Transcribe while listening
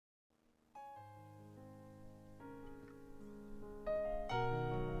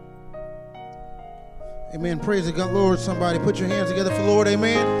Amen. Praise the God, Lord. Somebody put your hands together for the Lord.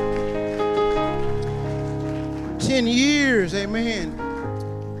 Amen. 10 years. Amen.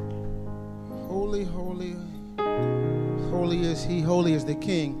 Holy, holy, holy is He. Holy is the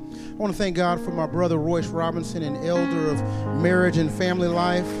King. I want to thank God for my brother Royce Robinson, an elder of marriage and family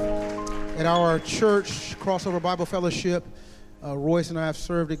life at our church, Crossover Bible Fellowship. Royce and I have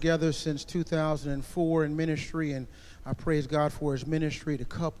served together since 2004 in ministry, and I praise God for his ministry to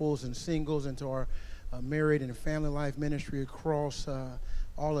couples and singles and to our married and family life ministry across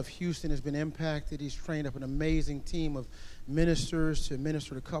all of Houston has been impacted. He's trained up an amazing team of ministers to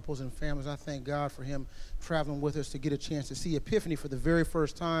minister to couples and families. I thank God for him traveling with us to get a chance to see Epiphany for the very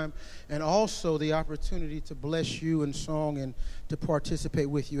first time, and also the opportunity to bless you in song and to participate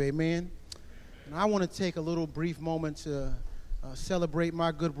with you. Amen. And I want to take a little brief moment to celebrate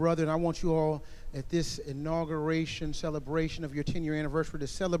my good brother, and I want you all at this inauguration celebration of your 10-year anniversary to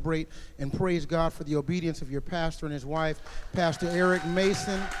celebrate and praise God for the obedience of your pastor and his wife, Pastor Eric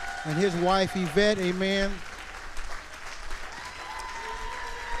Mason, and his wife, Yvette. Amen.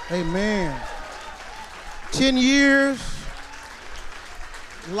 Amen. 10 years,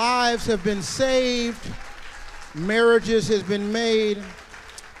 lives have been saved, marriages has been made,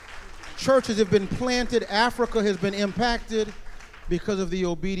 churches have been planted, Africa has been impacted because of the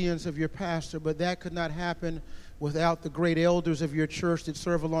obedience of your pastor, but that could not happen without the great elders of your church that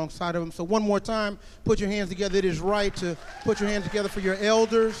serve alongside of him. So one more time, put your hands together. It is right to put your hands together for your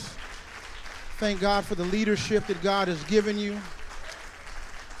elders. Thank God for the leadership that God has given you.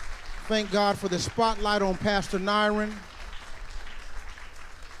 Thank God for the spotlight on Pastor Nyron.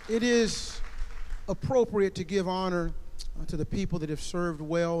 It is appropriate to give honor to the people that have served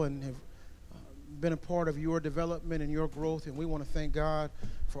well and have been a part of your development and your growth, and we want to thank God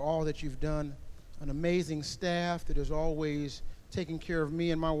for all that you've done. An amazing staff that is always taking care of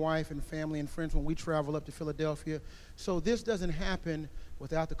me and my wife and family and friends when we travel up to Philadelphia. So this doesn't happen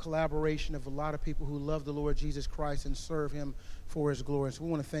without the collaboration of a lot of people who love the Lord Jesus Christ and serve him for his glory. So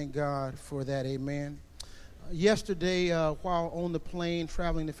we want to thank God for that. Amen. Yesterday, while on the plane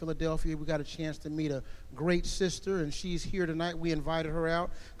traveling to Philadelphia, we got a chance to meet a great sister, and she's here tonight. We invited her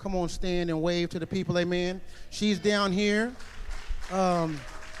out. Come on, stand and wave to the people, amen. She's down here. Down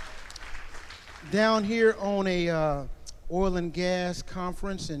here on a oil and gas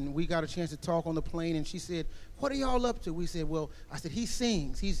conference, and we got a chance to talk on the plane, and she said, "What are y'all up to?" We said, "Well," I said, "he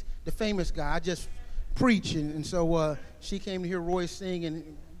sings. He's the famous guy. I just preach." And so she came to hear Roy sing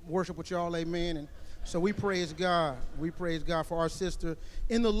and worship with y'all, amen. And so we praise God. We praise God for our sister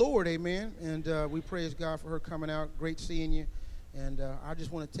in the Lord, amen. And we praise God for her coming out. Great seeing you. And I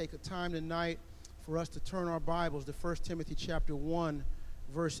just want to take a time tonight for us to turn our Bibles to 1 Timothy chapter 1,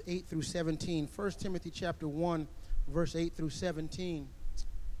 verse 8 through 17. 1 Timothy chapter 1, verse 8 through 17.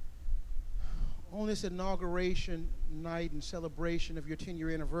 On this inauguration night and celebration of your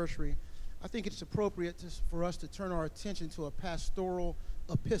 10-year anniversary, I think it's appropriate for us to turn our attention to a pastoral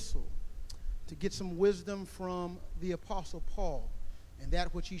epistle, to get some wisdom from the Apostle Paul and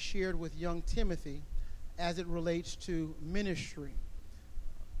that which he shared with young Timothy as it relates to ministry.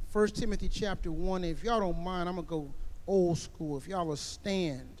 1 Timothy chapter 1, if y'all don't mind, I'm going to go old school. If y'all will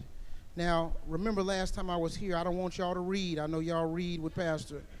stand. Now, remember last time I was here, I don't want y'all to read. I know y'all read with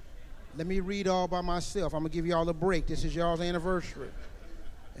Pastor. Let me read all by myself. I'm going to give y'all a break. This is y'all's anniversary.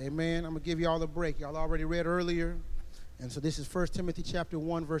 Amen. I'm going to give y'all a break. Y'all already read earlier. And so this is 1 Timothy chapter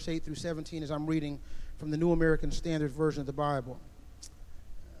 1, verse 8 through 17, as I'm reading from the New American Standard Version of the Bible.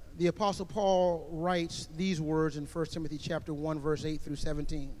 The Apostle Paul writes these words in 1 Timothy chapter 1, verse 8 through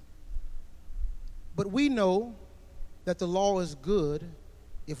 17. "But we know that the law is good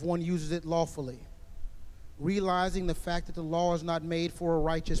if one uses it lawfully, realizing the fact that the law is not made for a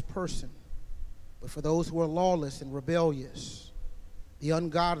righteous person, but for those who are lawless and rebellious, the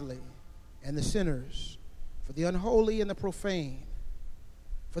ungodly and the sinners, for the unholy and the profane,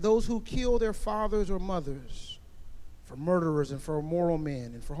 for those who kill their fathers or mothers, for murderers and for immoral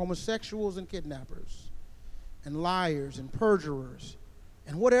men, and for homosexuals and kidnappers, and liars and perjurers,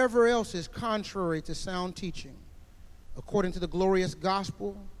 and whatever else is contrary to sound teaching, according to the glorious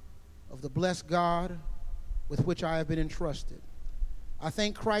gospel of the blessed God with which I have been entrusted. I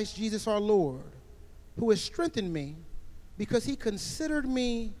thank Christ Jesus our Lord, who has strengthened me because he considered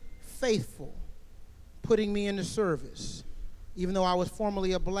me faithful, putting me into service, even though I was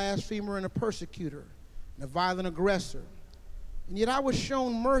formerly a blasphemer and a persecutor and a violent aggressor. And yet I was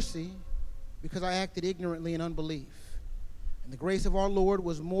shown mercy because I acted ignorantly in unbelief. And the grace of our Lord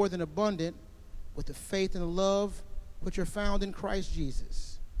was more than abundant with the faith and the love which are found in Christ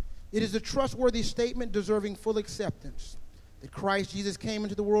Jesus. It is a trustworthy statement deserving full acceptance that Christ Jesus came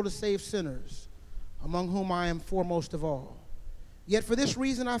into the world to save sinners, among whom I am foremost of all. Yet for this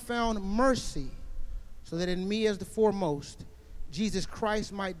reason I found mercy, so that in me as the foremost, Jesus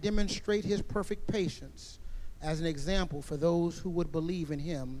Christ might demonstrate his perfect patience as an example for those who would believe in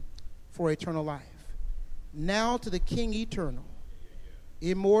him for eternal life. Now to the King eternal,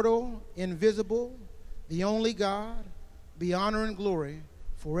 immortal, invisible, the only God, be honor and glory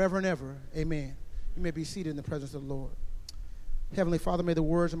forever and ever. Amen. You may be seated in the presence of the Lord. Heavenly Father, may the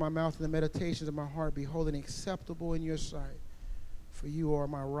words of my mouth and the meditations of my heart be holy and acceptable in your sight. For you are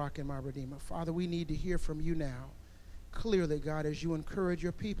my rock and my redeemer. Father, we need to hear from you now. Clearly, God, as you encourage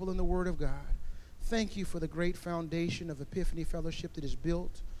your people in the word of God. Thank you for the great foundation of Epiphany Fellowship that is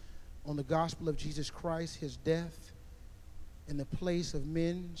built on the gospel of Jesus Christ, his death in the place of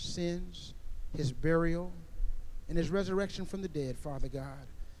men's sins, his burial, and his resurrection from the dead, Father God.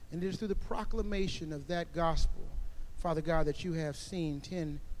 And it is through the proclamation of that gospel, Father God, that you have seen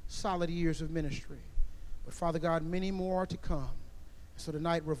 10 solid years of ministry. But Father God, many more are to come. So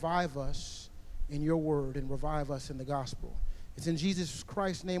tonight, revive us in your word and revive us in the gospel. It's in Jesus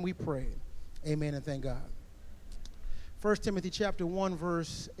Christ's name we pray. Amen and thank God. 1 Timothy chapter 1,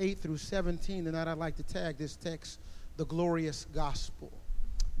 verse 8 through 17. Tonight I'd like to tag this text, the glorious gospel.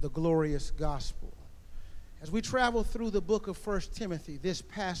 The glorious gospel. As we travel through the book of 1 Timothy, this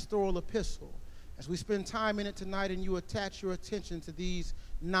pastoral epistle, as we spend time in it tonight and you attach your attention to these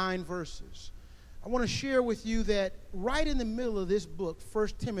 9 verses, I want to share with you that right in the middle of this book, 1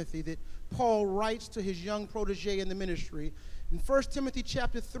 Timothy, that Paul writes to his young protege in the ministry, in 1 Timothy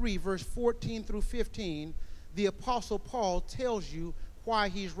chapter 3, verse 14 through 15, the Apostle Paul tells you why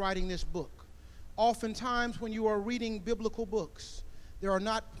he's writing this book. Oftentimes when you are reading biblical books, there are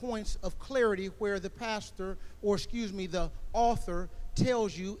not points of clarity where the pastor, or the author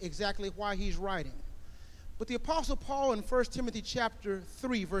tells you exactly why he's writing. But the Apostle Paul in 1 Timothy chapter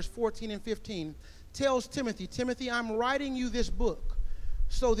 3, verse 14 and 15, tells Timothy, Timothy, I'm writing you this book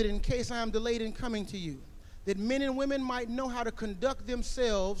so that in case I am delayed in coming to you, that men and women might know how to conduct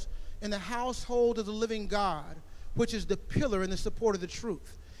themselves in the household of the living God, which is the pillar and the support of the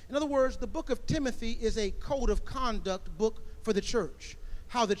truth. In other words, the book of Timothy is a code of conduct book for the church,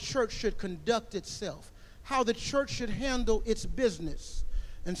 how the church should conduct itself, how the church should handle its business.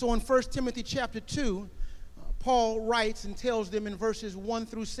 And so in 1 Timothy chapter 2, Paul writes and tells them in verses 1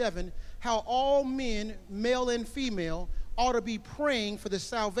 through 7 how all men, male and female, ought to be praying for the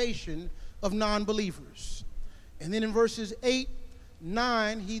salvation of non-believers. And then in verses 8,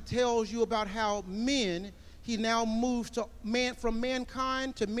 9, he tells you about how men, he now moves to from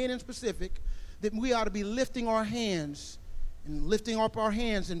mankind to men in specific, that we ought to be lifting our hands and lifting up our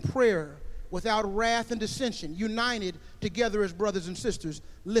hands in prayer without wrath and dissension, united together as brothers and sisters,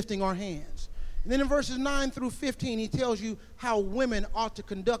 lifting our hands. And then in verses 9 through 15, he tells you how women ought to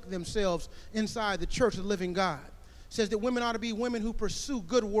conduct themselves inside the church of the living God. It says that women ought to be women who pursue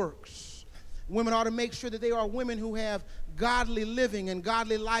good works. Women ought to make sure that they are women who have godly living and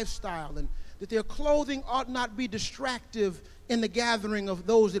godly lifestyle, and that their clothing ought not be distractive in the gathering of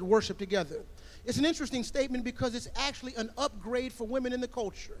those that worship together. It's an interesting statement because it's actually an upgrade for women in the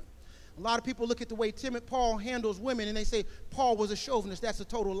culture. A lot of people look at the way Paul handles women and they say Paul was a chauvinist. That's a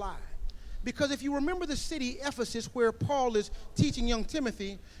total lie. Because if you remember the city Ephesus where Paul is teaching young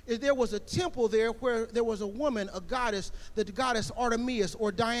Timothy, there was a temple there where there was a woman, a goddess, the goddess Artemis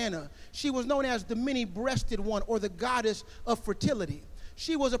or Diana. She was known as the many-breasted one or the goddess of fertility.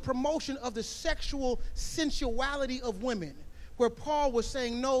 She was a promotion of the sexual sensuality of women, where Paul was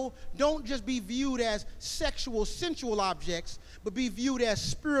saying, no, don't just be viewed as sexual, sensual objects, but be viewed as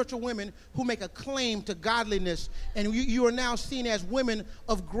spiritual women who make a claim to godliness, and you are now seen as women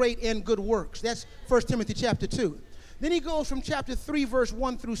of great and good works. That's 1 Timothy chapter 2. Then he goes from chapter 3, verse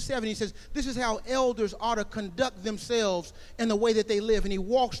 1 through 7. He says, this is how elders ought to conduct themselves in the way that they live. And he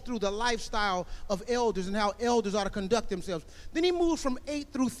walks through the lifestyle of elders and how elders ought to conduct themselves. Then he moves from 8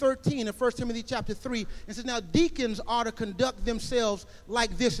 through 13 in 1 Timothy chapter 3 and says, now deacons ought to conduct themselves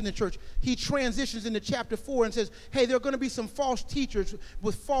like this in the church. He transitions into chapter 4 and says, hey, there are going to be some false teachers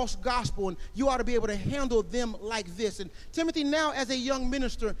with false gospel, and you ought to be able to handle them like this. And Timothy, now as a young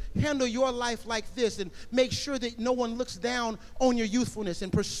minister, handle your life like this and make sure that no one looks down on your youthfulness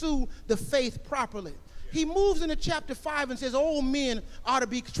and pursue the faith properly. He moves into chapter 5 and says old men ought to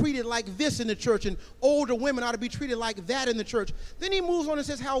be treated like this in the church and older women ought to be treated like that in the church. Then he moves on and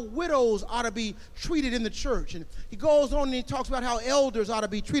says how widows ought to be treated in the church. And he goes on and he talks about how elders ought to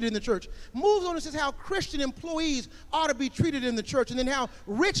be treated in the church. Moves on and says how Christian employees ought to be treated in the church, and then how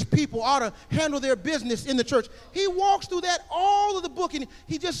rich people ought to handle their business in the church. He walks through that all of the book, and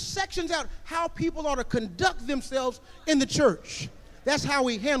he just sections out how people ought to conduct themselves in the church. That's how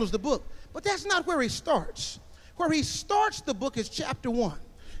he handles the book. But that's not where he starts. Where he starts the book is chapter 1.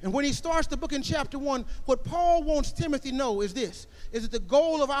 And when he starts the book in chapter 1, what Paul wants Timothy to know is this, is that the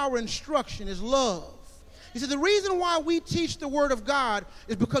goal of our instruction is love. He said the reason why we teach the word of God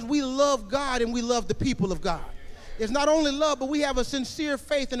is because we love God and we love the people of God. It's not only love, but we have a sincere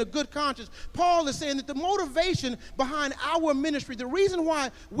faith and a good conscience. Paul is saying that the motivation behind our ministry, the reason why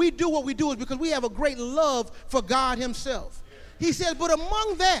we do what we do is because we have a great love for God himself. He says, but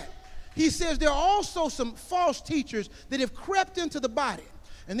among that, he says there are also some false teachers that have crept into the body.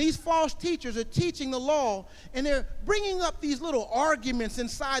 And these false teachers are teaching the law, and they're bringing up these little arguments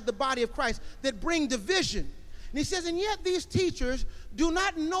inside the body of Christ that bring division. And he says, and yet these teachers do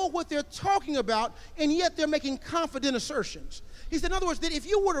not know what they're talking about, and yet they're making confident assertions. He said, in other words, that if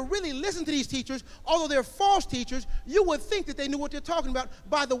you were to really listen to these teachers, although they're false teachers, you would think that they knew what they're talking about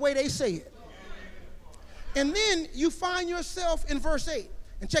by the way they say it. And then you find yourself in verse 8.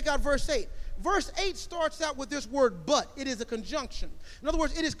 And check out verse 8. Verse 8 starts out with this word, but. It is a conjunction. In other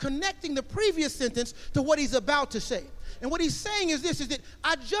words, it is connecting the previous sentence to what he's about to say. And what he's saying is this, is that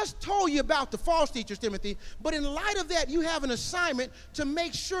I just told you about the false teachers, Timothy, but in light of that, you have an assignment to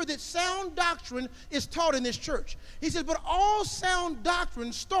make sure that sound doctrine is taught in this church. He says, but all sound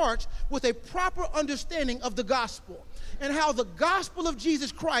doctrine starts with a proper understanding of the gospel and how the gospel of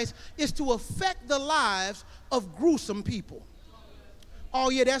Jesus Christ is to affect the lives of gruesome people. Oh,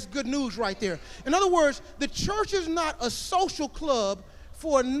 yeah, that's good news right there. In other words, the church is not a social club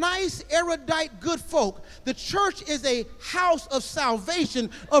for nice, erudite, good folk. The church is a house of salvation,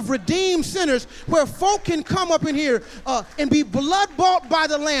 of redeemed sinners, where folk can come up in here and be blood-bought by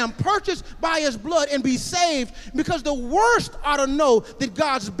the Lamb, purchased by his blood, and be saved, because the worst ought to know that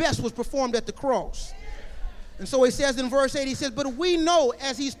God's best was performed at the cross. And so he says in verse 8, he says, but we know,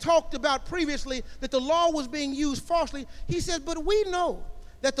 as he's talked about previously, that the law was being used falsely. He says, but we know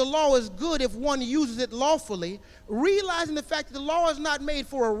that the law is good if one uses it lawfully, realizing the fact that the law is not made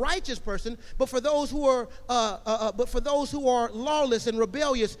for a righteous person, but for those who are lawless and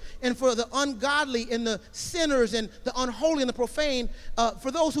rebellious, and for the ungodly and the sinners and the unholy and the profane, for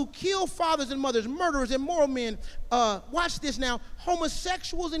those who kill fathers and mothers, murderers, immoral men. Watch this now: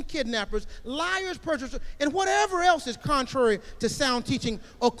 homosexuals and kidnappers, liars, perjurers, and whatever else is contrary to sound teaching,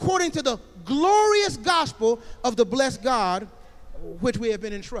 according to the glorious gospel of the blessed God, which we have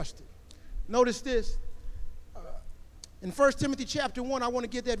been entrusted. Notice this. In 1 Timothy chapter 1, I want to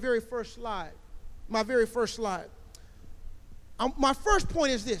get that very first slide. My very first slide. My first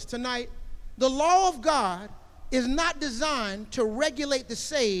point is this tonight. The law of God is not designed to regulate the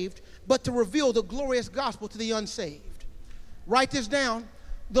saved, but to reveal the glorious gospel to the unsaved. Write this down.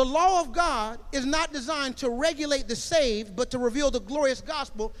 The law of God is not designed to regulate the saved, but to reveal the glorious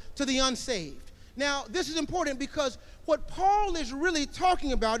gospel to the unsaved. Now, this is important because what Paul is really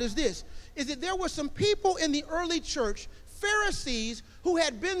talking about is this, is that there were some people in the early church, Pharisees, who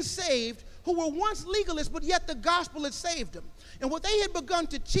had been saved, who were once legalists, but yet the gospel had saved them. And what they had begun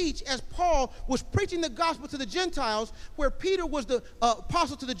to teach as Paul was preaching the gospel to the Gentiles, where Peter was the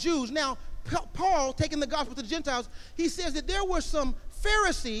apostle to the Jews. Now, Paul, taking the gospel to the Gentiles, he says that there were some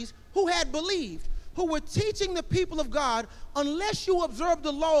Pharisees who had believed, who were teaching the people of God, unless you observe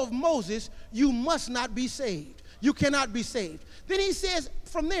the law of Moses, you must not be saved. You cannot be saved. Then he says,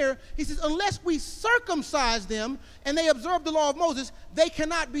 from there, he says, unless we circumcise them and they observe the law of Moses, they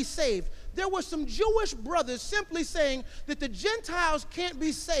cannot be saved. There were some Jewish brothers simply saying that the Gentiles can't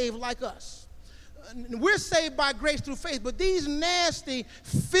be saved like us. We're saved by grace through faith, but these nasty,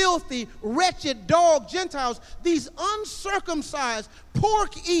 filthy, wretched dog Gentiles, these uncircumcised,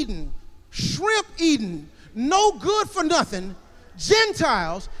 pork-eating, shrimp-eating, no good for nothing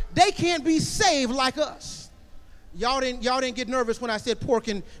Gentiles, they can't be saved like us. Y'all didn't get nervous when I said pork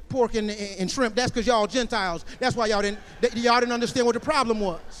and shrimp. That's because y'all Gentiles. That's why y'all didn't understand what the problem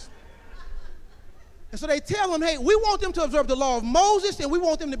was. And so they tell them, hey, we want them to observe the law of Moses, and we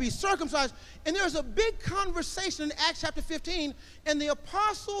want them to be circumcised. And there's a big conversation in Acts chapter 15, and the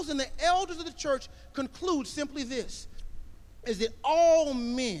apostles and the elders of the church conclude simply this, is that all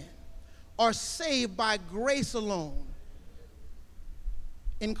men are saved by grace alone,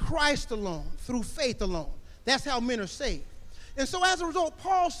 in Christ alone, through faith alone. That's how men are saved. And so as a result,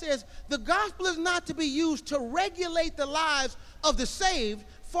 Paul says the gospel is not to be used to regulate the lives of the saved,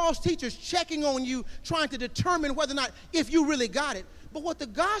 false teachers checking on you, trying to determine whether or not if you really got it. But what the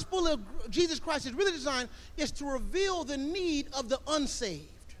gospel of Jesus Christ is really designed is to reveal the need of the unsaved.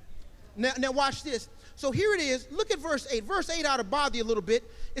 Now watch this. So here it is. Look at verse 8. Verse 8 ought to bother you a little bit.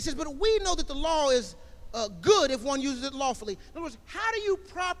 It says, but we know that the law is good if one uses it lawfully. In other words, how do you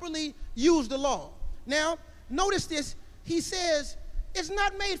properly use the law? Now, notice this. He says it's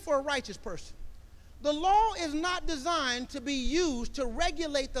not made for a righteous person. The law is not designed to be used to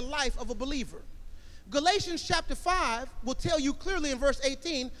regulate the life of a believer. Galatians chapter 5 will tell you clearly in verse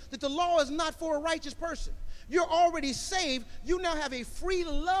 18 that the law is not for a righteous person. You're already saved. You now have a free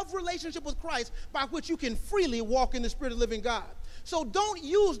love relationship with Christ by which you can freely walk in the Spirit of the living God. So don't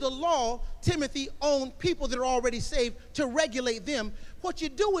use the law, Timothy, on people that are already saved to regulate them. What you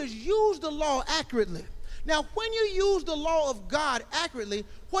do is use the law accurately. Now, when you use the law of God accurately,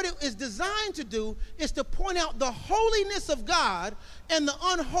 what it is designed to do is to point out the holiness of God and the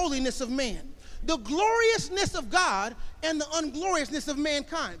unholiness of man, the gloriousness of God and the ungloriousness of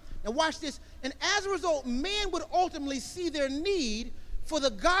mankind. Now, watch this. And as a result, man would ultimately see their need for the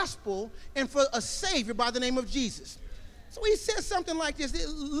gospel and for a Savior by the name of Jesus. So he says something like this.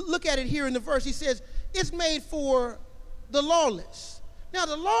 Look at it here in the verse. He says, it's made for the lawless. Now,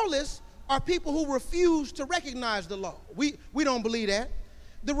 the lawless are people who refuse to recognize the law. We don't believe that.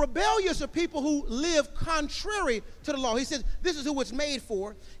 The rebellious are people who live contrary to the law. He says this is who it's made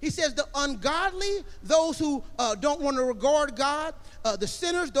for. He says the ungodly, those who don't want to regard God, the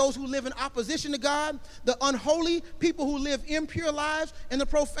sinners, those who live in opposition to God, the unholy, people who live impure lives, and the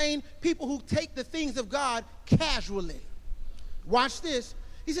profane, people who take the things of God casually. Watch this.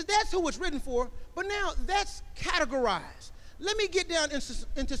 He says that's who it's written for, but now that's categorized. Let me get down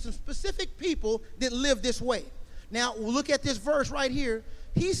into some specific people that live this way. Now, we'll look at this verse right here.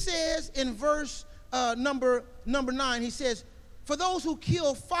 He says in verse number 9, he says, for those who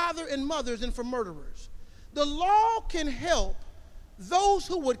kill father and mothers and for murderers. The law can help those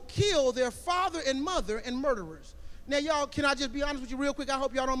who would kill their father and mother and murderers. Now, y'all, can I just be honest with you real quick? I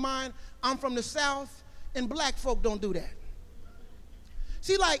hope y'all don't mind. I'm from the South, and black folk don't do that.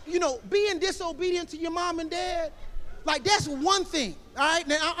 See, like, being disobedient to your mom and dad, like, that's one thing, all right?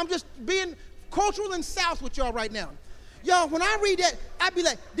 Now, I'm just being cultural and South with y'all right now. Y'all, when I read that, I'd be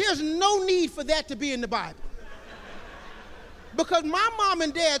like, there's no need for that to be in the Bible. Because my mom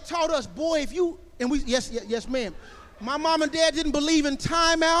and dad taught us, boy, yes, ma'am. My mom and dad didn't believe in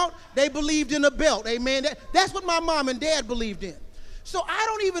timeout. They believed in a belt, amen? That's what my mom and dad believed in. So I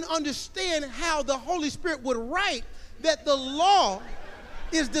don't even understand how the Holy Spirit would write that the law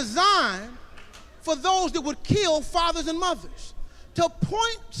is designed for those that would kill fathers and mothers, to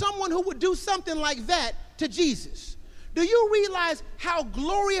point someone who would do something like that to Jesus. Do you realize how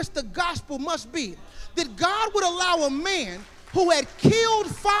glorious the gospel must be? That God would allow a man who had killed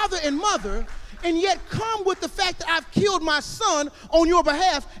father and mother and yet come with the fact that I've killed my son on your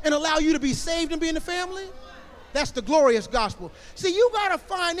behalf and allow you to be saved and be in the family? That's the glorious gospel. See, you got to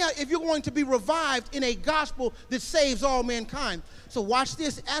find out if you're going to be revived in a gospel that saves all mankind. So watch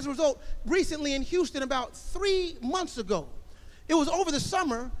this. As a result, recently in Houston, about 3 months ago, it was over the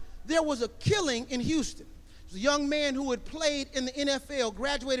summer, there was a killing in Houston. It was a young man who had played in the NFL,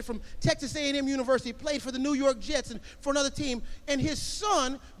 graduated from Texas A&M University, played for the New York Jets and for another team, and his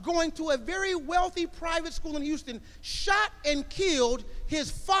son, going to a very wealthy private school in Houston, shot and killed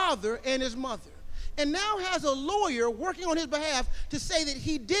his father and his mother. And now has a lawyer working on his behalf to say that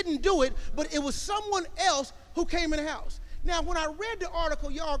he didn't do it, but it was someone else who came in the house. Now, when I read the article,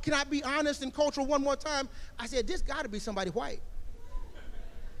 y'all, can I be honest and cultural one more time? I said, this got to be somebody white.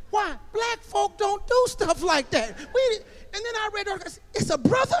 Why? Black folk don't do stuff like that. And then I read the article, I said, it's a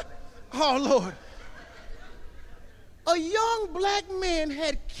brother? Oh, Lord. A young black man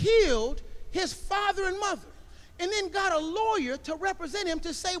had killed his father and mother and then got a lawyer to represent him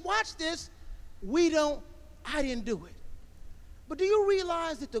to say, watch this, I didn't do it. But do you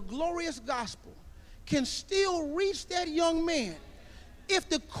realize that the glorious gospel can still reach that young man if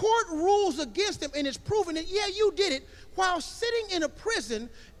the court rules against him and it's proven that, yeah, you did it, while sitting in a prison,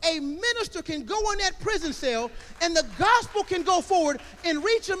 a minister can go in that prison cell and the gospel can go forward and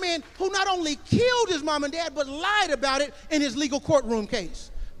reach a man who not only killed his mom and dad, but lied about it in his legal courtroom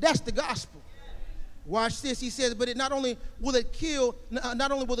case. That's the gospel. Watch this. He says, but not only will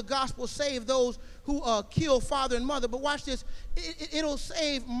the gospel save those who kill father and mother, but watch this. It'll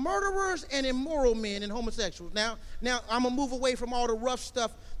save murderers and immoral men and homosexuals. Now I'm going to move away from all the rough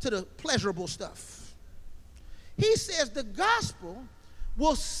stuff to the pleasurable stuff. He says the gospel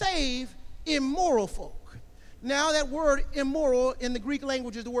will save immoral folk. Now that word immoral in the Greek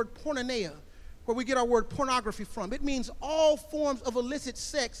language is the word porneia, where we get our word pornography from. It means all forms of illicit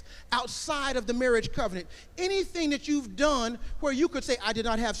sex outside of the marriage covenant. Anything that you've done where you could say, I did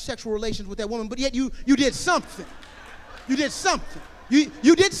not have sexual relations with that woman, but yet you did something. You did something.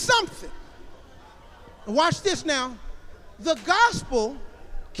 You did something. Watch this now. The gospel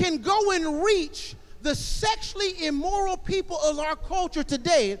can go and reach the sexually immoral people of our culture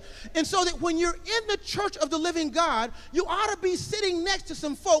today. And so that when you're in the church of the living God, you ought to be sitting next to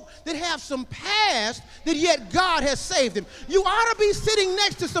some folk that have some past that yet God has saved them. You ought to be sitting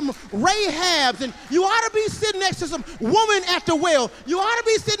next to some Rahabs, and you ought to be sitting next to some woman at the well. You ought to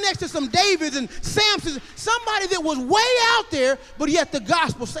be sitting next to some Davids and Samsons, somebody that was way out there, but yet the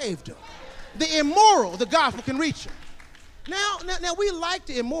gospel saved them. The immoral, the gospel can reach them. Now we like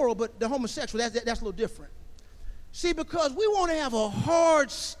the immoral, but the homosexual, that's a little different. See, because we want to have a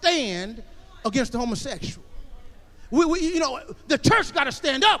hard stand against the homosexual. The church got to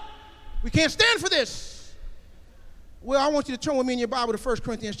stand up. We can't stand for this. Well, I want you to turn with me in your Bible to 1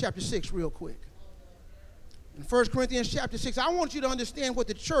 Corinthians chapter 6 real quick. In 1 Corinthians chapter 6, I want you to understand what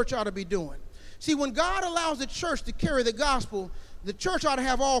the church ought to be doing. See, when God allows the church to carry the gospel, the church ought to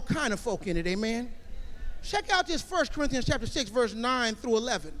have all kind of folk in it, amen? Check out this 1 Corinthians chapter 6, verse 9 through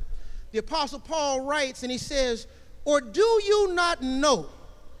 11. The Apostle Paul writes, and he says, "Or do you not know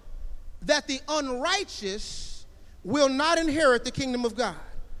that the unrighteous will not inherit the kingdom of God?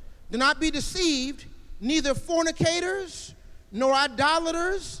 Do not be deceived, neither fornicators, nor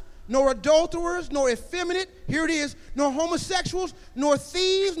idolaters, nor adulterers, nor effeminate," here it is, "nor homosexuals, nor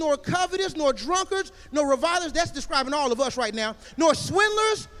thieves, nor covetous, nor drunkards, nor revilers," that's describing all of us right now, "nor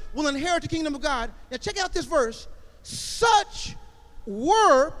swindlers will inherit the kingdom of God." Now check out this verse. "Such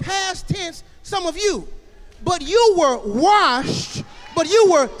were," past tense, "some of you, but you were washed, but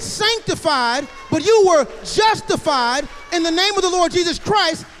you were sanctified, but you were justified in the name of the Lord Jesus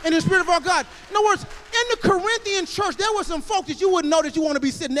Christ and the Spirit of our God." In other words, in the Corinthian church, there were some folks that you wouldn't know that you want to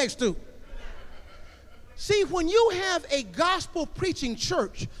be sitting next to. See, when you have a gospel preaching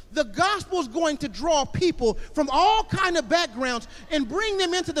church, the gospel is going to draw people from all kind of backgrounds and bring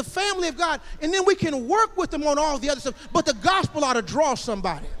them into the family of God, and then we can work with them on all the other stuff, but the gospel ought to draw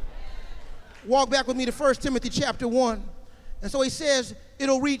somebody. Walk back with me to 1 Timothy chapter 1. And so he says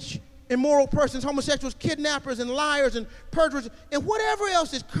it'll reach immoral persons, homosexuals, kidnappers, and liars, and perjurers, and whatever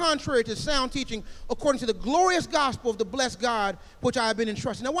else is contrary to sound teaching, according to the glorious gospel of the blessed God, which I have been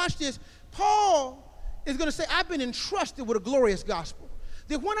entrusted. Now watch this. Paul is going to say, I've been entrusted with a glorious gospel.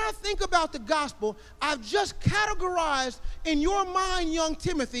 That when I think about the gospel, I've just categorized in your mind, young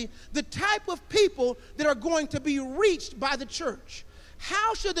Timothy, the type of people that are going to be reached by the church.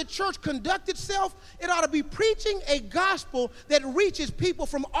 How should the church conduct itself? It ought to be preaching a gospel that reaches people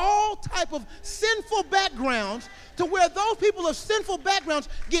from all type of sinful backgrounds, to where those people of sinful backgrounds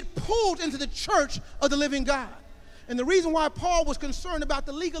get pulled into the church of the living God. And the reason why Paul was concerned about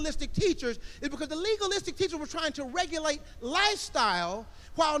the legalistic teachers is because the legalistic teachers were trying to regulate lifestyle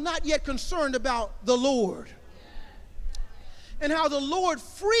while not yet concerned about the Lord. And how the Lord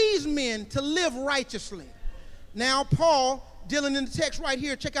frees men to live righteously. Now Paul, dealing in the text right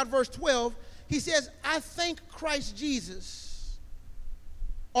here, check out verse 12. He says, "I thank Christ Jesus,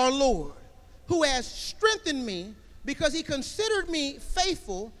 our Lord, who has strengthened me because he considered me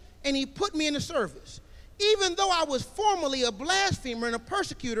faithful and he put me in the service. Even though I was formerly a blasphemer and a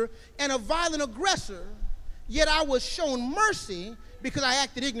persecutor and a violent aggressor, yet I was shown mercy because I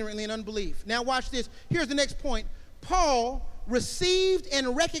acted ignorantly in unbelief." Now watch this. Here's the next point. Paul received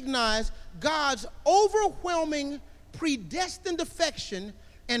and recognized God's overwhelming predestined affection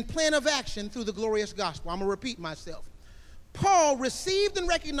and plan of action through the glorious gospel. I'm going to repeat myself. Paul received and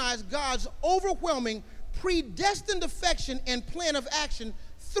recognized God's overwhelming predestined affection and plan of action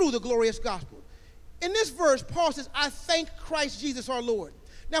through the glorious gospel. In this verse, Paul says, "I thank Christ Jesus our Lord."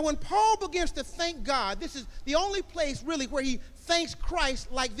 Now, when Paul begins to thank God, this is the only place really where he thanks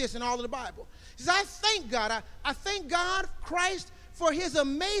Christ like this in all of the Bible. He says, "I thank God. I thank God, Christ, for his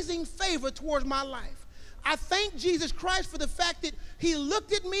amazing favor towards my life. I thank Jesus Christ for the fact that he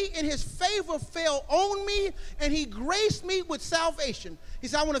looked at me and his favor fell on me and he graced me with salvation." He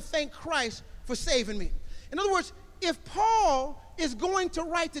said, "I want to thank Christ for saving me." In other words, if Paul is going to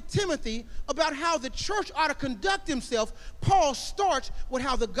write to Timothy about how the church ought to conduct himself, Paul starts with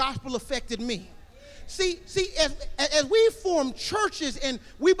how the gospel affected me. See, as we form churches and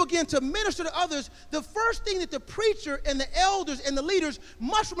we begin to minister to others, the first thing that the preacher and the elders and the leaders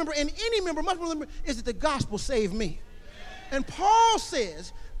must remember, and any member must remember, is that the gospel saved me. And Paul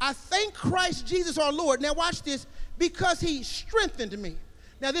says, "I thank Christ Jesus our Lord." Now watch this. "Because he strengthened me."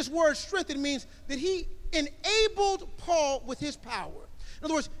 Now this word strengthened means that he enabled Paul with his power. In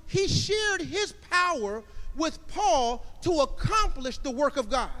other words, he shared his power with Paul to accomplish the work of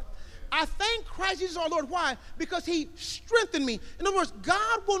God. I thank Christ Jesus our Lord. Why? Because he strengthened me. In other words,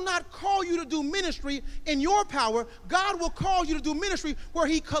 God will not call you to do ministry in your power. God will call you to do ministry where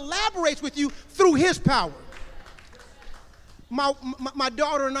he collaborates with you through his power. my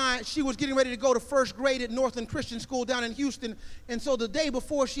daughter and I, she was getting ready to go to first grade at Northland Christian School down in Houston. And so the day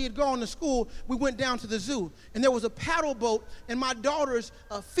before she had gone to school, we went down to the zoo. And there was a paddle boat, and my daughter's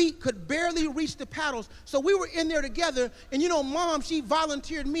feet could barely reach the paddles. So we were in there together. And you know, Mom, she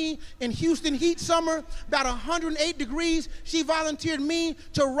volunteered me in Houston heat summer, about 108 degrees. She volunteered me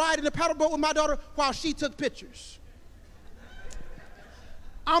to ride in the paddle boat with my daughter while she took pictures.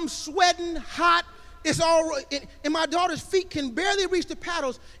 I'm sweating, hot. It's all right. And my daughter's feet can barely reach the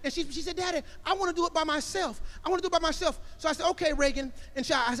paddles. And she said, Daddy, I want to do it by myself. I want to do it by myself. So I said, okay, Reagan.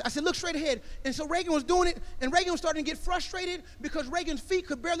 And I said, look straight ahead. And so Reagan was doing it. And Reagan was starting to get frustrated because Reagan's feet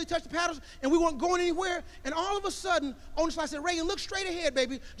could barely touch the paddles. And we weren't going anywhere. And all of a sudden, on the slide, I said, Reagan, look straight ahead,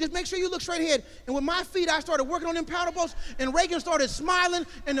 baby. Just make sure you look straight ahead. And with my feet, I started working on them paddle boats. And Reagan started smiling.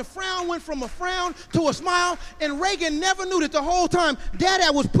 And the frown went from a frown to a smile. And Reagan never knew that the whole time, Daddy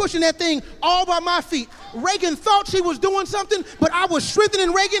was pushing that thing all by my feet. Reagan thought she was doing something, but I was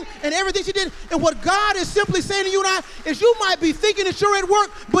strengthening Reagan and everything she did. And what God is simply saying to you and I is you might be thinking that you're at work,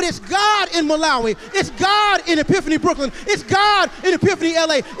 but it's God in Malawi. It's God in Epiphany, Brooklyn. It's God in Epiphany,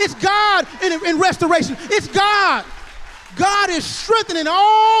 LA. It's God in Restoration. It's God. God is strengthening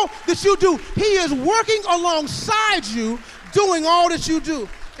all that you do. He is working alongside you, doing all that you do.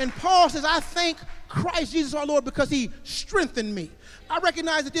 And Paul says, I thank Christ Jesus our Lord because he strengthened me. I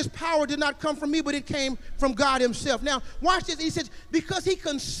recognize that this power did not come from me, but it came from God himself. Now, watch this. He says, because he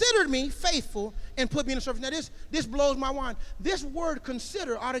considered me faithful and put me in the service. Now, this blows my mind. This word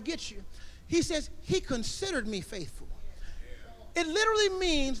consider ought to get you. He says, he considered me faithful. It literally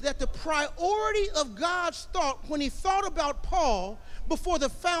means that the priority of God's thought when he thought about Paul before the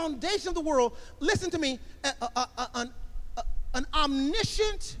foundation of the world, listen to me, an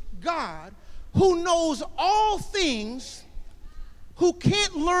omniscient God who knows all things, who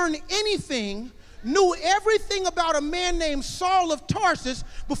can't learn anything, knew everything about a man named Saul of Tarsus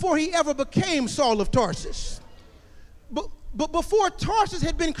before he ever became Saul of Tarsus. But before Tarsus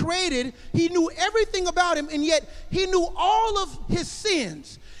had been created, he knew everything about him, and yet he knew all of his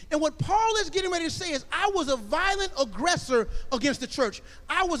sins. And what Paul is getting ready to say is, I was a violent aggressor against the church.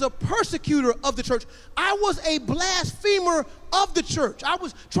 I was a persecutor of the church. I was a blasphemer of the church. I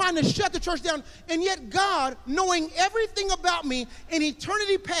was trying to shut the church down. And yet God, knowing everything about me in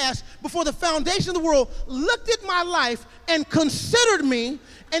eternity past, before the foundation of the world, looked at my life and considered me.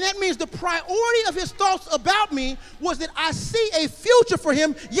 And that means the priority of his thoughts about me was that I see a future for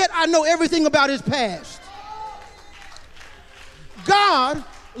him, yet I know everything about his past. God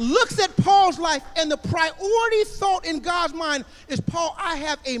looks at Paul's life, and the priority thought in God's mind is, Paul, I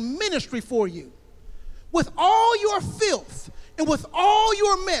have a ministry for you. With all your filth and with all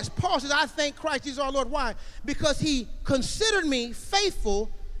your mess, Paul says, I thank Christ Jesus our Lord. Why? Because he considered me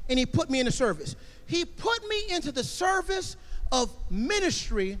faithful and he put me in the service. He put me into the service of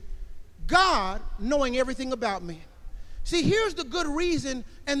ministry, God knowing everything about me. See, here's the good reason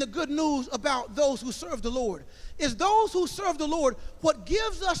and the good news about those who serve the Lord. Is those who serve the Lord, what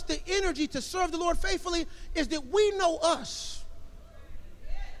gives us the energy to serve the Lord faithfully is that we know us.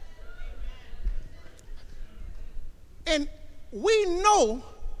 And we know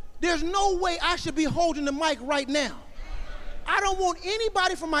there's no way I should be holding the mic right now. I don't want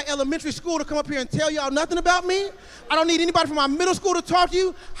anybody from my elementary school to come up here and tell y'all nothing about me. I don't need anybody from my middle school to talk to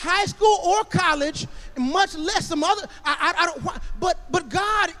you, high school or college, and much less some other. I don't. But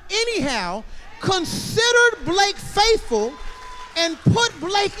God anyhow considered Blake faithful and put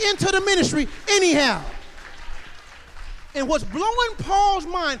Blake into the ministry anyhow. And what's blowing Paul's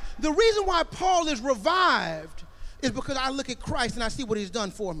mind, the reason why Paul is revived is because I look at Christ and I see what he's done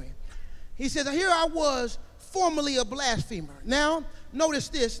for me. He says, here I was, formerly a blasphemer. Now, notice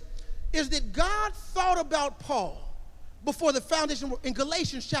this, is that God thought about Paul before the foundation. In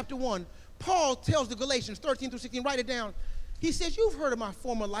Galatians chapter 1, Paul tells the Galatians 13 through 16, write it down. He says, you've heard of my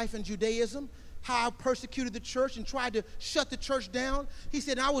former life in Judaism, how I persecuted the church and tried to shut the church down. He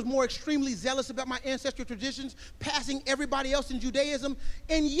said, I was more extremely zealous about my ancestral traditions, passing everybody else in Judaism.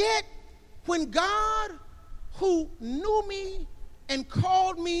 And yet, when God, who knew me and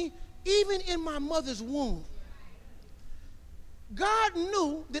called me even in my mother's womb, God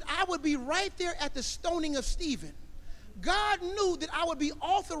knew that I would be right there at the stoning of Stephen. God knew that I would be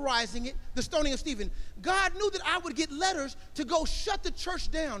authorizing it, the stoning of Stephen. God knew that I would get letters to go shut the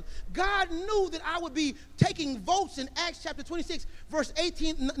church down. God knew that I would be taking votes in Acts chapter 26, verse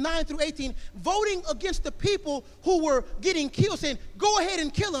 9 through 18, voting against the people who were getting killed, saying, go ahead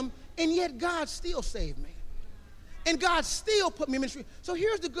and kill them, and yet God still saved me. And God still put me in ministry. So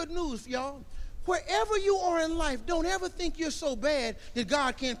here's the good news, y'all. Wherever you are in life, don't ever think you're so bad that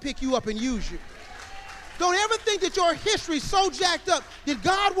God can't pick you up and use you. Don't ever think that your history is so jacked up that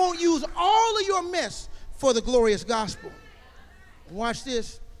God won't use all of your mess for the glorious gospel. Watch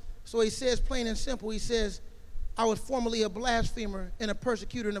this. So he says, plain and simple, he says, I was formerly a blasphemer and a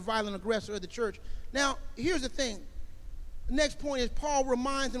persecutor and a violent aggressor of the church. Now, here's the thing. The next point is Paul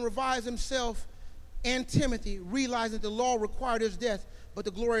reminds and revives himself and Timothy, realizing that the law required his death, but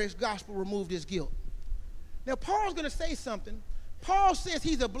the glorious gospel removed his guilt. Now, Paul's going to say something. Paul says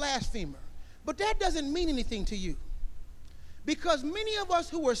he's a blasphemer, but that doesn't mean anything to you, because many of us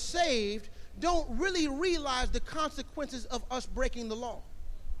who are saved don't really realize the consequences of us breaking the law.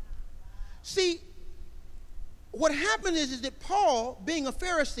 See, what happened is that Paul, being a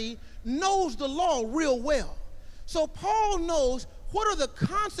Pharisee, knows the law real well. So Paul knows what are the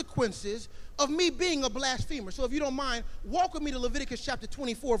consequences of me being a blasphemer. So if you don't mind, walk with me to Leviticus chapter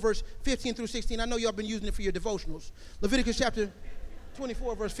 24, verse 15 through 16. I know y'all been using it for your devotionals. Leviticus chapter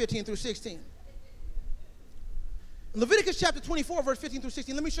 24, verse 15 through 16. Leviticus chapter 24, verse 15 through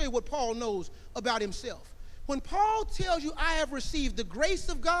 16, let me show you what Paul knows about himself. When Paul tells you, I have received the grace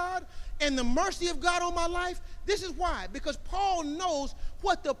of God and the mercy of God on my life, this is why. Because Paul knows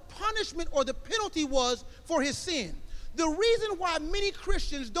what the punishment or the penalty was for his sin. The reason why many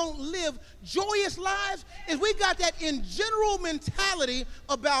Christians don't live joyous lives is we got that in general mentality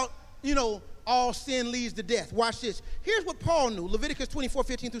about, all sin leads to death. Watch this. Here's what Paul knew. Leviticus 24,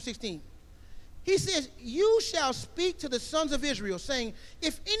 15 through 16. He says, you shall speak to the sons of Israel, saying,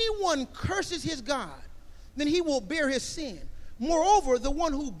 if anyone curses his God, then he will bear his sin. Moreover, the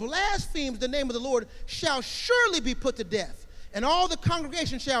one who blasphemes the name of the Lord shall surely be put to death, and all the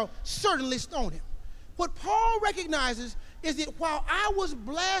congregation shall certainly stone him. What Paul recognizes is that while I was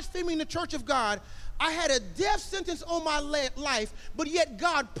blaspheming the church of God, I had a death sentence on my life, but yet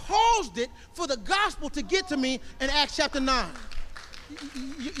God paused it for the gospel to get to me in Acts chapter 9.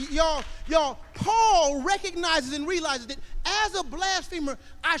 Y'all, Paul recognizes and realizes that as a blasphemer,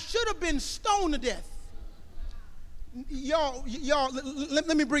 I should have been stoned to death. Y'all,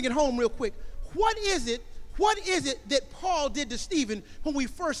 let me bring it home real quick. What is it that Paul did to Stephen when we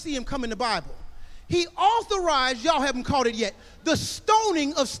first see him come in the Bible? He authorized, y'all haven't caught it yet, the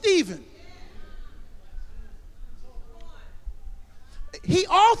stoning of Stephen. He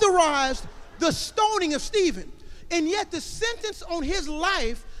authorized the stoning of Stephen. And yet the sentence on his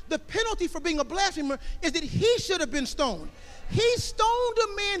life, the penalty for being a blasphemer, is that he should have been stoned. He stoned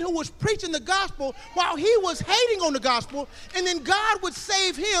a man who was preaching the gospel while he was hating on the gospel, and then God would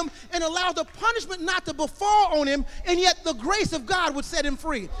save him and allow the punishment not to befall on him, and yet the grace of God would set him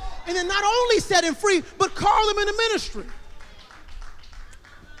free. And then not only set him free, but call him into ministry.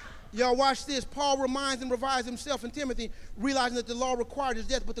 Y'all watch this. Paul reminds and revives himself and Timothy, realizing that the law required his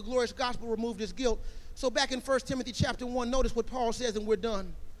death, but the glorious gospel removed his guilt. So back in 1 Timothy chapter 1, notice what Paul says, and we're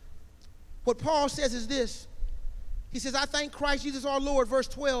done. What Paul says is this. He says, I thank Christ Jesus our Lord, verse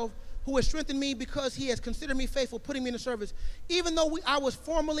 12, who has strengthened me because he has considered me faithful, putting me in the service. Even though I was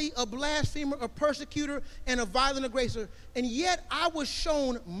formerly a blasphemer, a persecutor, and a violent aggressor, and yet I was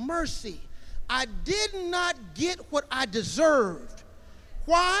shown mercy. I did not get what I deserved.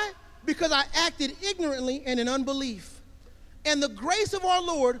 Why? Because I acted ignorantly and in unbelief. And the grace of our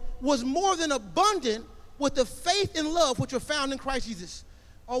Lord was more than abundant with the faith and love which were found in Christ Jesus.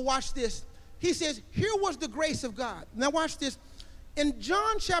 Oh, watch this. He says, here was the grace of God. Now watch this. In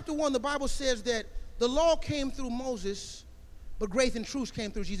John chapter 1, the Bible says that the law came through Moses, but grace and truth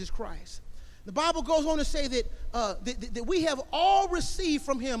came through Jesus Christ. The Bible goes on to say that we have all received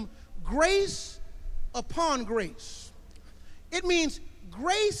from him grace upon grace. It means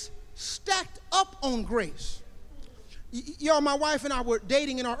grace stacked up on grace. Y'all, my wife and I were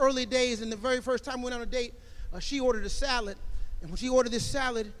dating in our early days, and the very first time we went on a date, she ordered a salad. And when she ordered this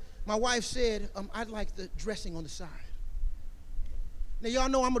salad, my wife said, I'd like the dressing on the side. Now, y'all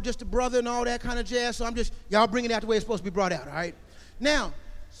know I'm just a brother and all that kind of jazz, so y'all bring it out the way it's supposed to be brought out, all right? Now,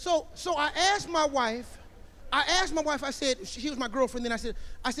 so I asked my wife, I said, she was my girlfriend then,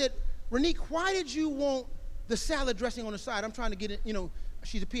 I said, Renique, why did you want the salad dressing on the side? I'm trying to get it,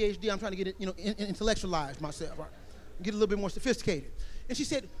 she's a PhD, I'm trying to get it, intellectualized myself, right? Get a little bit more sophisticated. And she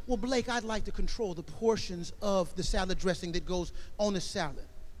said, well, Blake, I'd like to control the portions of the salad dressing that goes on the salad.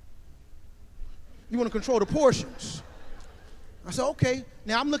 You want to control the portions? I said, okay.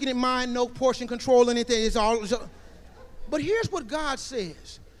 Now, I'm looking at mine, no portion control, anything. It's all. But here's what God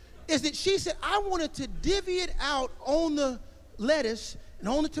says, is that she said, I wanted to divvy it out on the lettuce and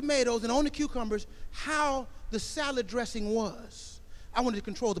on the tomatoes and on the cucumbers how the salad dressing was. I wanted to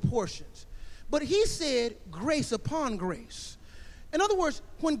control the portions. But he said grace upon grace. In other words,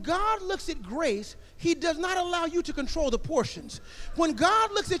 when God looks at grace, he does not allow you to control the portions. When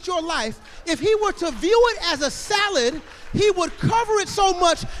God looks at your life, if he were to view it as a salad, he would cover it so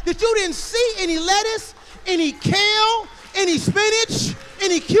much that you didn't see any lettuce, any kale, any spinach,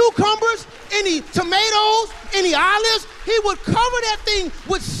 any cucumbers, any tomatoes, any olives. He would cover that thing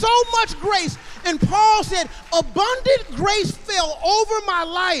with so much grace. And Paul said, abundant grace fell over my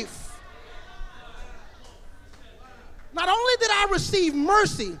life. Not only did I receive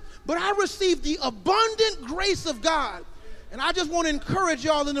mercy, but I received the abundant grace of God. And I just want to encourage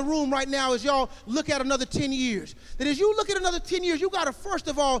y'all in the room right now as y'all look at another 10 years. That as you look at another 10 years, you got to first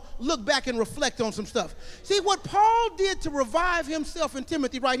of all look back and reflect on some stuff. See, what Paul did to revive himself in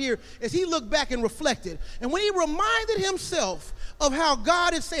Timothy right here is he looked back and reflected. And when he reminded himself of how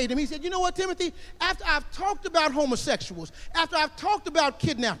God had saved him, he said, you know what, Timothy? After I've talked about homosexuals, after I've talked about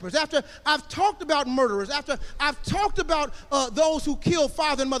kidnappers, after I've talked about murderers, after I've talked about those who kill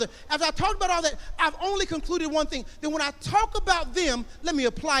father and mother, after I've talked about all that, I've only concluded one thing. That when I talk about them, let me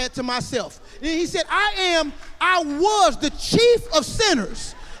apply it to myself. And he said, I was the chief of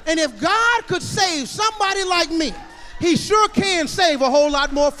sinners. And if God could save somebody like me, he sure can save a whole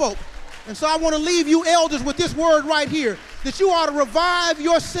lot more folk. And so I want to leave you elders with this word right here, that you ought to revive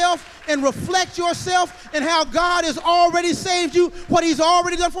yourself and reflect yourself and how God has already saved you, what he's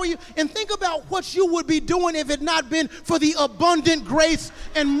already done for you. And think about what you would be doing if it had not been for the abundant grace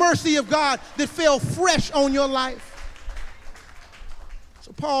and mercy of God that fell fresh on your life.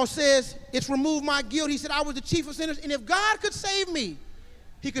 So Paul says, it's removed my guilt. He said, I was the chief of sinners. And if God could save me,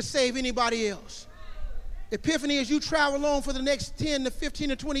 he could save anybody else. Epiphany, as you travel on for the next 10 to 15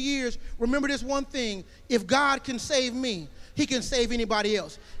 to 20 years, remember this one thing. If God can save me, he can save anybody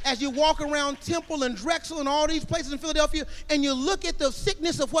else. As you walk around Temple and Drexel and all these places in Philadelphia, and you look at the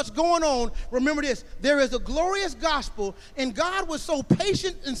sickness of what's going on, remember this. There is a glorious gospel, and God was so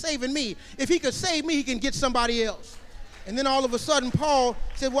patient in saving me. If he could save me, he can get somebody else. And then all of a sudden, Paul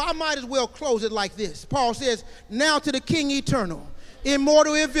said, well, I might as well close it like this. Paul says, now to the King eternal,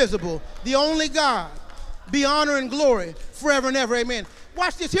 immortal, invisible, the only God, be honor and glory forever and ever. Amen.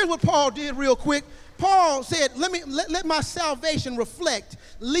 Watch this. Here's what Paul did real quick. Paul said, let my salvation reflect,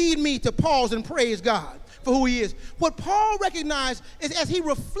 lead me to pause and praise God for who he is. What Paul recognized is as he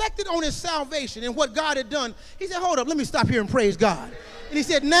reflected on his salvation and what God had done, he said, hold up, let me stop here and praise God. And he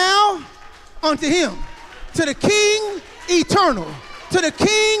said, now unto him, to the King eternal, to the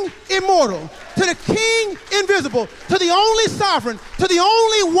King immortal, to the King invisible, to the only sovereign, to the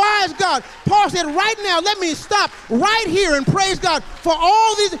only wise God. Paul said, right now, let me stop right here and praise God for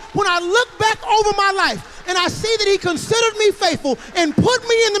all these. When I look back over my life and I see that he considered me faithful and put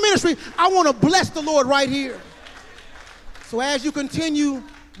me in the ministry, I want to bless the Lord right here. So as you continue,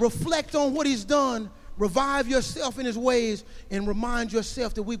 reflect on what he's done, revive yourself in his ways, and remind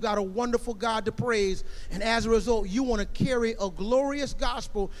yourself that we've got a wonderful God to praise. And as a result, you want to carry a glorious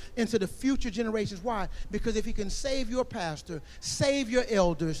gospel into the future generations. Why? Because if he can save your pastor, save your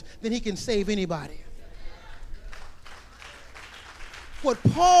elders, then he can save anybody. What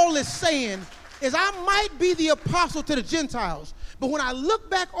Paul is saying is I might be the apostle to the Gentiles, but when I look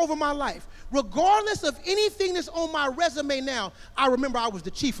back over my life, regardless of anything that's on my resume now, I remember I was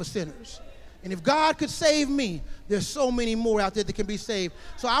the chief of sinners. And if God could save me, there's so many more out there that can be saved.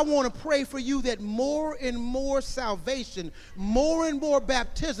 So I want to pray for you that more and more salvation, more and more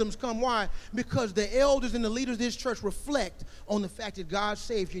baptisms come. Why? Because the elders and the leaders of this church reflect on the fact that God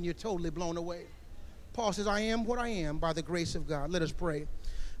saved you and you're totally blown away. Paul says, I am what I am by the grace of God. Let us pray.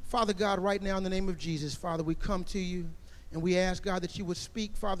 Father God, right now in the name of Jesus, Father, we come to you and we ask, God, that you would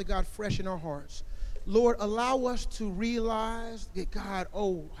speak, Father God, fresh in our hearts. Lord, allow us to realize that, God,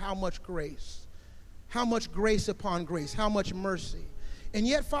 oh, how much grace upon grace, how much mercy. And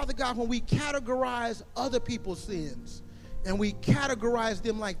yet, Father God, when we categorize other people's sins and we categorize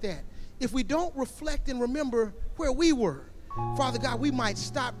them like that, if we don't reflect and remember where we were, Father God, we might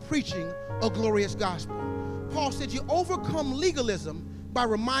stop preaching a glorious gospel. Paul said you overcome legalism by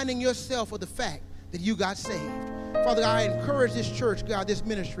reminding yourself of the fact that you got saved. Father God, I encourage this church, God, this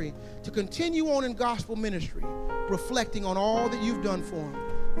ministry, to continue on in gospel ministry, reflecting on all that you've done for them.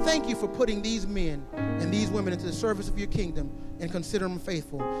 Thank you for putting these men and these women into the service of your kingdom and consider them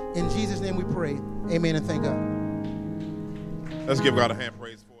faithful. In Jesus' name we pray. Amen and thank God. Let's give God a hand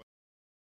praise.